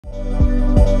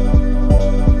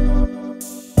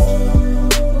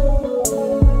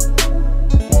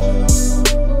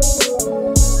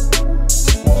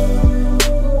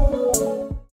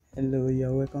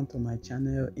welcome to my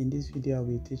channel. In this video I'll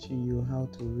be teaching you how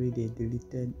to read a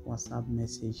deleted WhatsApp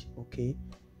message. Okay,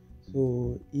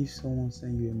 so if someone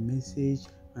sent you a message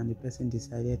and the person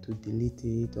decided to delete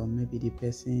it, or maybe the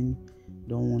person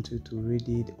don't want you to read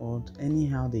it, or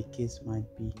anyhow the case might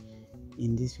be,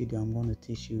 in this video I'm going to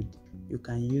teach you. You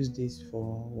can use this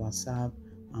for WhatsApp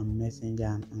and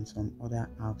Messenger and some other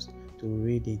apps to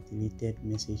read a deleted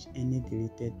message. Any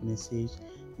deleted message,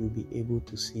 you'll be able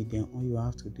to see them. All you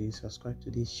have to do is subscribe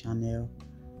to this channel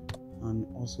and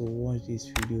also watch this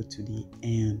video to the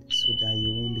end so that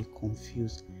you won't be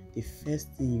confused. The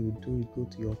first thing you do is go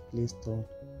to your Play Store.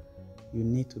 You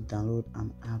need to download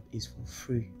an app. It's for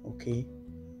free. Okay,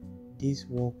 this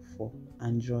works for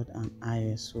Android and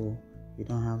iOS, so you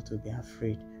don't have to be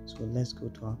afraid. So let's go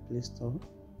to our Play Store.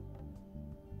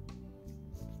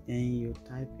 Then you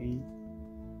type in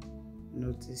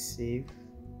Notice Save.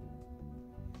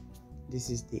 This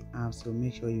is the app, so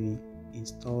make sure you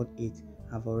install it.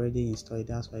 I've already installed it,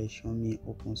 that's why it's showing me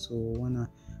open. So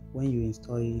when you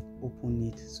install it, open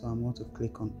it. So I'm going to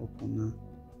click on open now.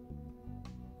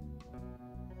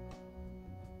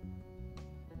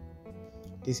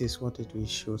 This is what it will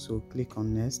show. So click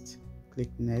on next, click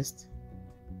next,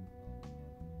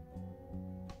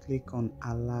 click on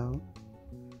allow,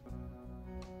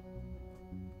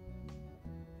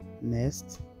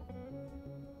 next.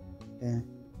 Then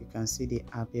you can see the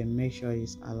app here. Make sure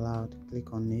it's allowed.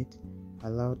 Click on it,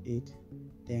 allow it,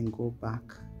 then go back,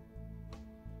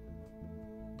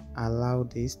 allow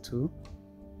this too,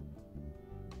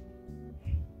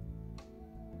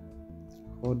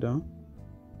 hold on.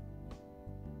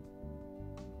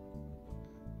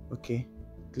 Okay,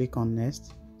 click on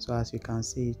next. So as you can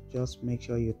see, just make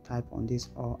sure you type on this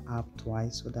all app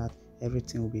twice so that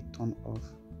everything will be turned off.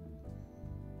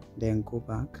 Then go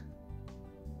back.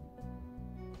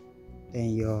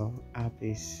 Then your app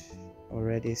is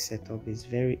already set up. It's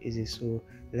very easy. So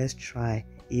let's try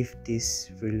if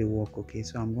this really work. Okay,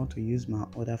 so I'm going to use my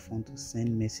other phone to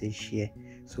send message here,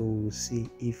 so we'll see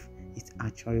if it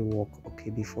actually work. Okay,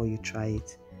 before you try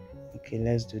it. Okay,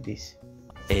 let's do this.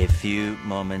 A few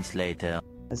moments later.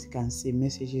 As you can see,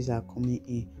 messages are coming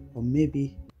in, or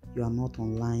maybe you are not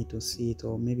online to see it,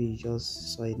 or maybe you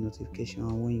just saw a notification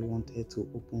and when you wanted to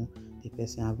open, the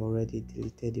person have already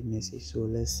deleted the message. So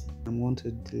let's see. I'm going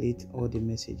to delete all the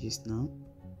messages now.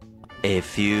 A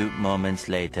few moments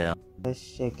later.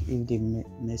 Let's check if the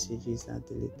messages are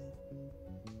deleted.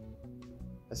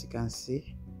 As you can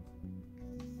see,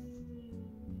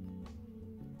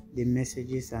 the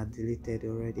messages are deleted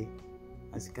already.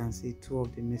 As you can see, 2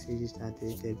 of the messages are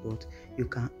deleted, but you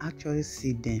can actually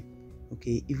see them.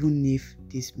 Okay, even if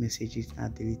these messages are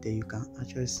deleted, you can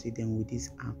actually see them with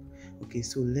this app. Okay,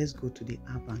 so let's go to the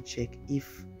app and check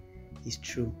if it's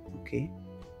true. Okay,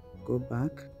 go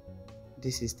back.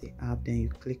 This is the app. Then you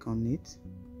click on it.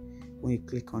 When you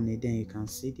click on it, then you can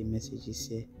see the messages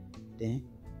here. Then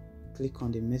click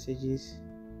on the messages.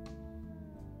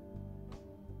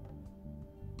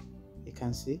 You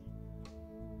can see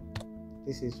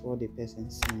this is what the person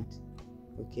sent.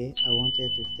 Okay, I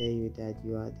wanted to tell you that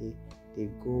you are the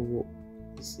go,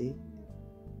 you see,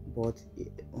 but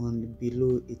on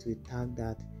below it will tag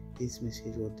that this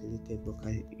message was deleted,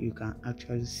 because you can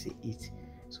actually see it.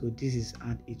 So this is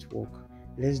how it works.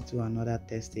 Let's do another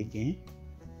test again.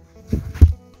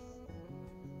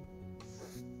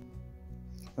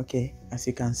 Okay, as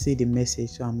you can see the message,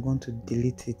 so I'm going to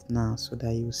delete it now so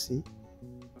that you see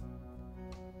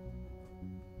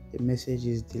the message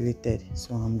is deleted.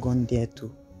 So I'm going there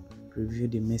to review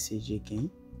the message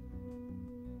again.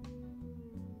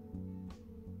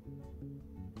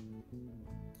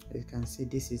 As you can see,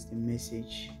 this is the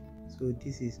message. So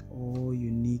this is all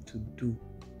you need to do,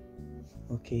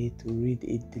 okay, to read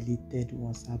a deleted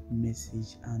WhatsApp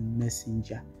message and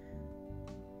Messenger.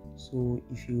 So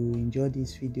if you enjoy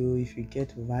this video, if you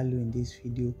get value in this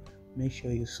video, make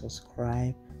sure you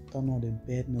subscribe, turn on the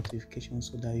bell notification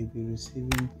so that you'll be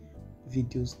receiving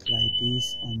videos like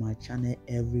this on my channel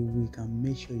every week, and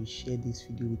make sure you share this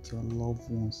video with your loved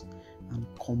ones and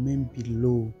comment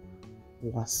below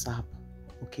WhatsApp.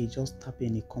 Okay, just type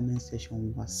in the comment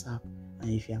section WhatsApp, and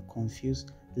if you are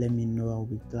confused, let me know. I'll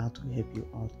be glad to help you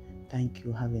out. Thank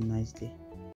you. Have a nice day.